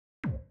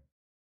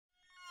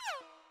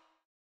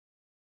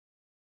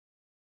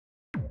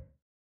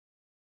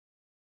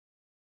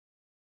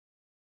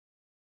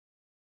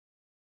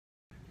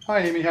Hi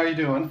Amy, how you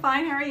doing?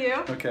 Fine, how are you?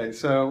 Okay,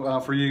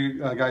 so for you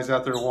guys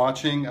out there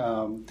watching,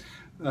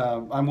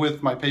 I'm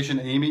with my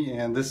patient Amy,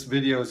 and this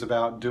video is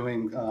about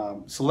doing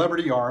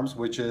celebrity arms,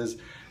 which is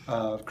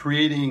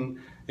creating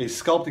a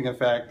sculpting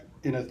effect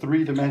in a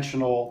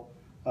three-dimensional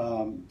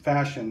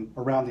fashion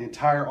around the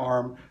entire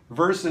arm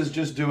versus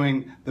just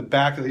doing the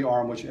back of the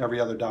arm, which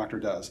every other doctor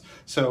does.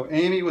 So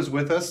Amy was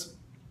with us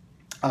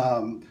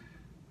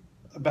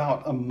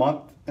about a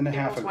month and a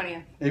half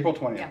ago. April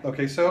 20th. Yeah.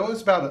 Okay, so it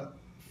was about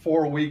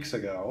 4 weeks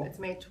ago. It's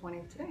May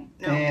 20th today.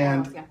 No,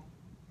 and yeah.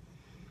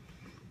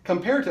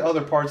 Compared to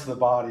other parts of the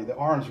body, the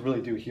arms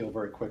really do heal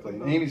very quickly.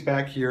 And Amy's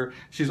back here.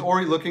 She's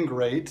already looking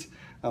great.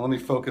 Let me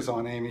focus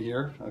on Amy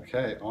here.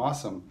 Okay,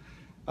 awesome.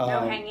 No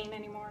hanging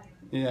anymore.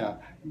 Yeah.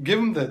 Give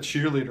them the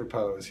cheerleader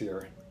pose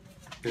here.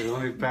 Okay,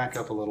 let me back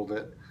up a little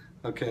bit.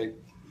 Okay.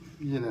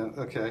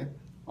 Okay.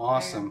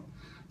 Awesome.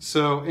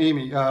 So,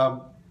 Amy,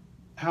 how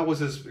was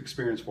this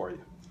experience for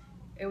you?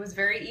 It was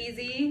very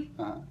easy,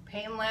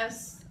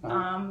 painless,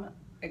 I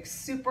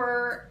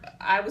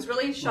was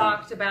really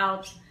shocked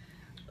about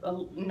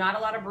not a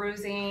lot of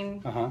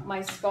bruising,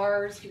 my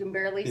scars, you can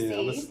barely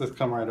see. Yeah, let's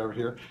come right over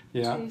here.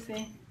 Yeah. So you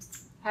see,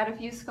 had a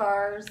few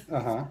scars,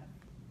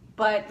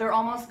 but they're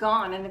almost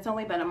gone, and it's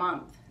only been a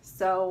month.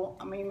 So,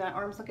 I mean, my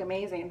arms look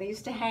amazing. They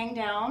used to hang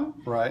down.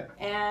 Right.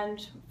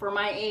 And for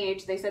my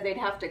age, they said they'd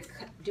have to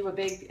do a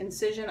big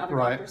incision. Other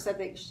doctors said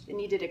they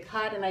needed a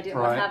cut, and I didn't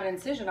want to have an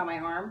incision on my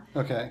arm.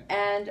 Okay.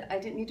 And I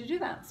didn't need to do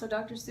that. So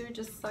Dr. Sue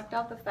just sucked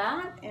out the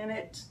fat, and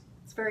it's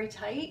very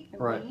tight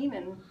and lean,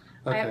 and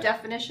I have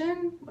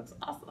definition. Looks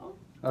awesome.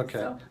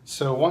 Okay.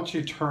 So once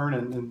you turn,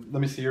 and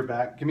let me see your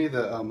back. Give me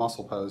the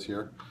muscle pose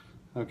here.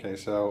 Okay,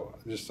 so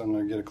I'm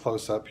going to get a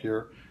close-up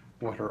here,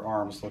 what her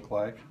arms look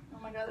like.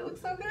 Oh my God, they look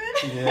so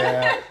good.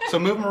 Yeah. So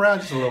move them around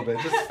just a little bit.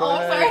 Just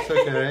flex.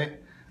 Okay.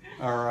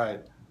 All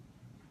right.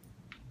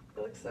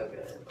 They look so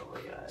good. Oh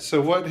my God. So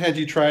what had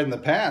you tried in the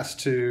past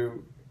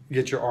to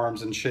get your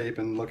arms in shape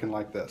and looking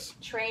like this?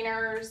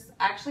 Trainers.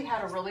 I actually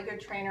had a really good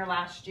trainer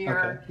last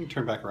year. Okay. You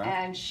turn back around.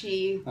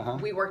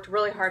 And we worked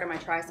really hard on my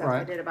triceps.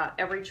 I did about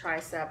every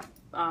tricep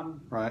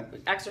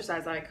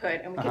exercise that I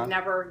could, and we could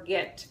never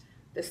get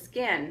the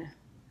skin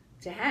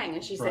to hang.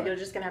 And she said, you're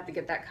just going to have to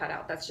get that cut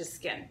out. That's just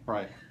skin.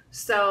 Right.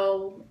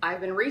 So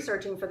I've been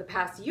researching for the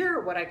past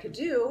year what I could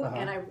do,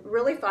 and I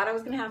really thought I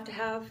was going to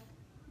have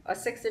a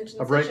 6-inch incision.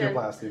 A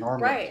brachioplasty, an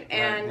arm lift.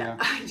 And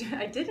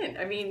I didn't.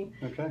 I mean,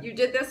 you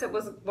did this, it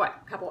was,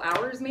 what, a couple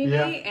hours maybe?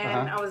 Yeah.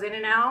 And I was in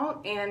and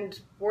out and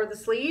wore the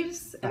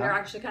sleeves, and they're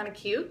actually kind of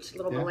cute,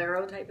 little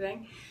bolero type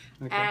thing.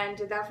 Okay. And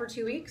did that for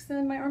 2 weeks,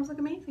 and my arms look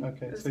amazing.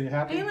 Okay, so you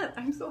happy?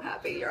 I'm so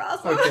happy. You're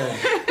awesome.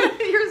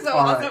 Okay. You're so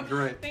awesome. Right,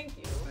 great. Thank you.